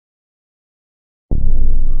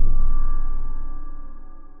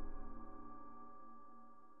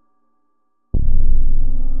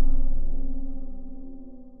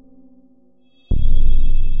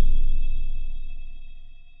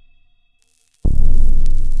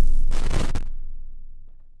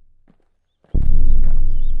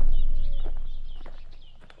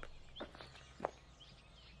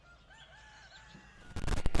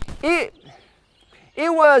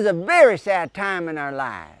It was a very sad time in our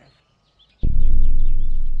lives.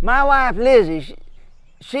 My wife Lizzie,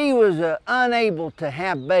 she was unable to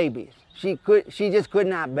have babies. She just could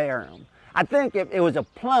not bear them. I think it was a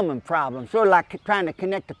plumbing problem, sort of like trying to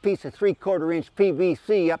connect a piece of 3/4 inch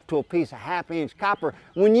PVC up to a piece of 1/2 inch copper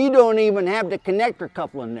when you don't even have the connector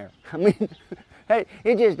couple in there. I mean,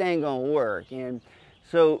 it just ain't gonna work. And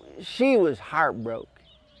so she was heartbroken.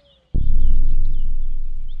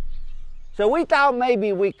 So we thought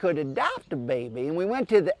maybe we could adopt a baby, and we went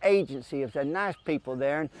to the agency of some nice people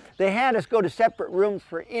there, and they had us go to separate rooms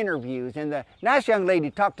for interviews. And the nice young lady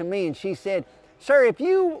talked to me, and she said, "Sir, if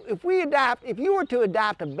you were to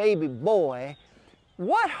adopt a baby boy,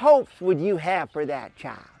 what hopes would you have for that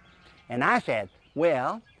child?" And I said,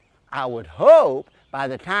 "Well, I would hope by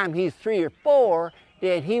the time he's 3 or 4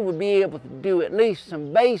 that he would be able to do at least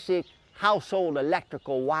some basic household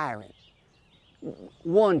electrical wiring."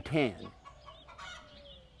 110.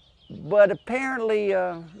 But apparently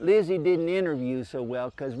Lizzie didn't interview so well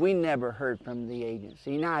because we never heard from the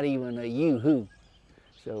agency, not even a yoo-hoo.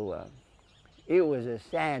 So it was a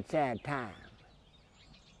sad, sad time.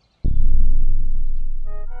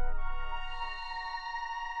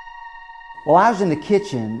 Well, I was in the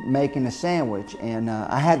kitchen making a sandwich, and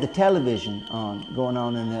I had the television going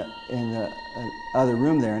on in the other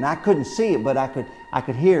room there, and I couldn't see it, but I could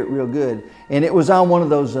hear it real good. And it was on one of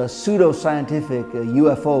those pseudo-scientific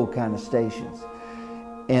UFO kind of stations.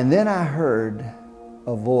 And then I heard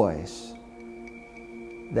a voice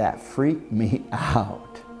that freaked me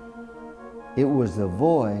out. It was the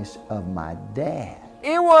voice of my dad.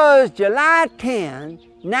 It was July 10,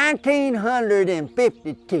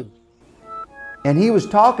 1952. And he was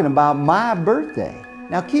talking about my birthday.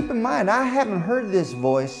 Now keep in mind, I haven't heard this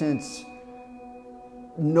voice since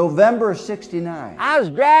November of '69. I was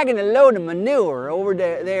dragging a load of manure over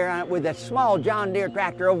there with a small John Deere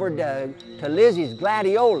tractor over to Lizzie's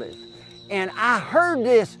gladiolas. And I heard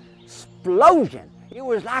this explosion. It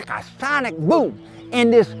was like a sonic boom.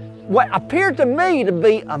 And this, what appeared to me to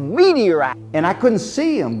be a meteorite. And I couldn't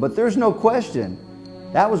see him, but there's no question,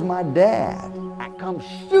 that was my dad. I come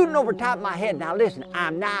shooting over top of my head. Now listen,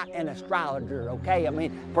 I'm not an astrologer, okay? I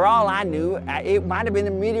mean, for all I knew, it might have been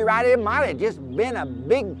a meteorite. It might have just been a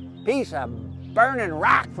big piece of burning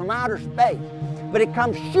rock from outer space. But it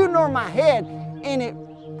comes shooting over my head, and it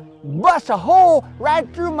busts a hole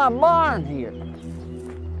right through my barn here.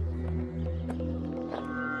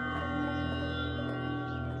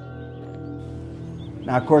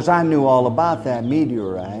 Now, of course, I knew all about that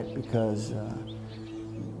meteorite because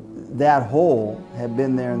that hole had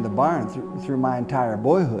been there in the barn through my entire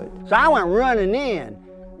boyhood. So I went running in,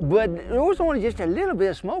 but there was only just a little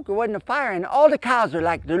bit of smoke. There wasn't a fire, and all the cows are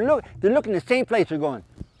like, they're looking the same place. They're going.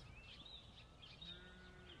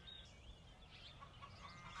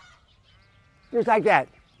 Just like that.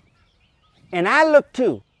 And I looked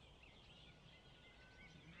too.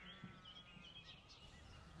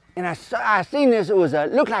 And I seen this, it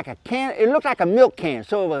looked like a milk can,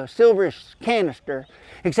 sort of a silverish canister,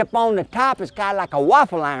 except on the top it's got like a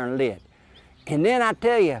waffle iron lid. And then I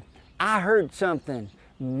tell you, I heard something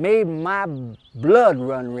made my blood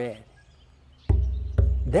run red.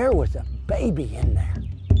 There was a baby in there.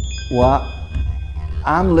 Well,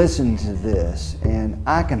 I'm listening to this and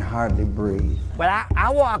I can hardly breathe. But I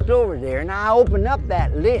walked over there and I opened up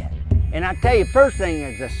that lid. And I tell you, first thing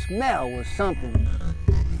is the smell was something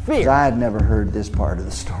fierce. I had never heard this part of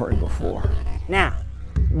the story before. Now,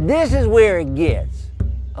 this is where it gets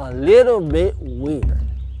a little bit weird.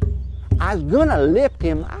 I was gonna lift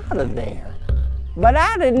him out of there, but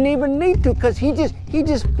I didn't even need to because he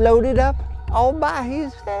just floated up all by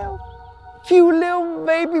himself. Cute little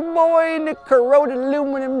baby boy in the corroded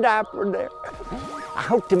aluminum diaper there. I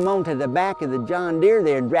hooked him onto the back of the John Deere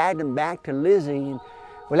there and dragged him back to Lizzie. And,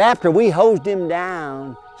 well, after we hosed him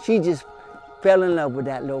down, she just fell in love with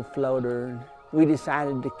that little floater, and we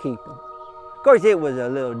decided to keep him. Of course, it was a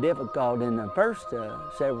little difficult in the first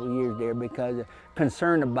several years there because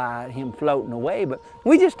concerned about him floating away, but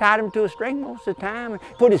we just tied him to a string most of the time and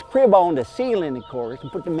put his crib on the ceiling, of course,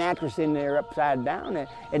 and put the mattress in there upside down. And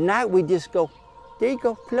at night, we just go, there you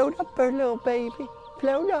go, float up there, little baby,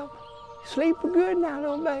 float up. Sleep good now,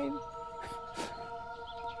 little baby.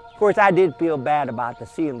 Of course, I did feel bad about the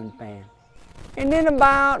ceiling fan. And then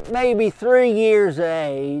about maybe 3 years of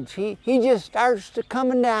age, he just starts to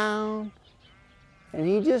coming down, and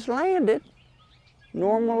he just landed,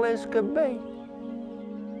 normal as could be.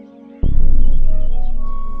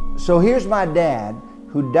 So here's my dad,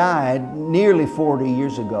 who died nearly 40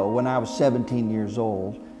 years ago when I was 17 years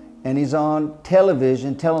old, and he's on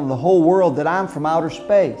television telling the whole world that I'm from outer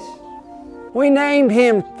space. We named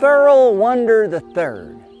him Thorough Wonder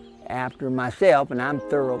III, after myself, and I'm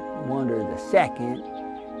Thorough Wonder II.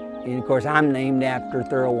 And of course, I'm named after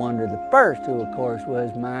Thorough Wonder I, who of course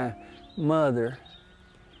was my mother.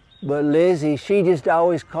 But Lizzie, she just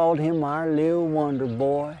always called him our little wonder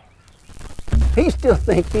boy. He still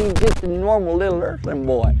thinks he's just a normal little earthling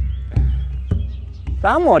boy. So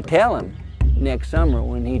I'm gonna tell him next summer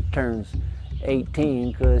when he turns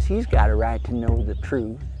 18, because he's got a right to know the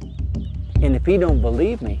truth. And if he don't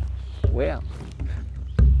believe me, well,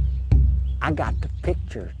 I got the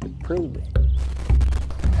picture to prove it.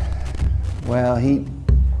 Well, he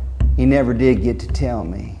never did get to tell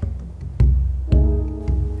me.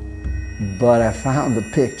 But I found the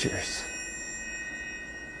pictures.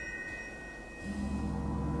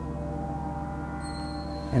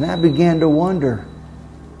 And I began to wonder,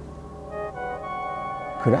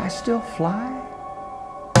 could I still fly?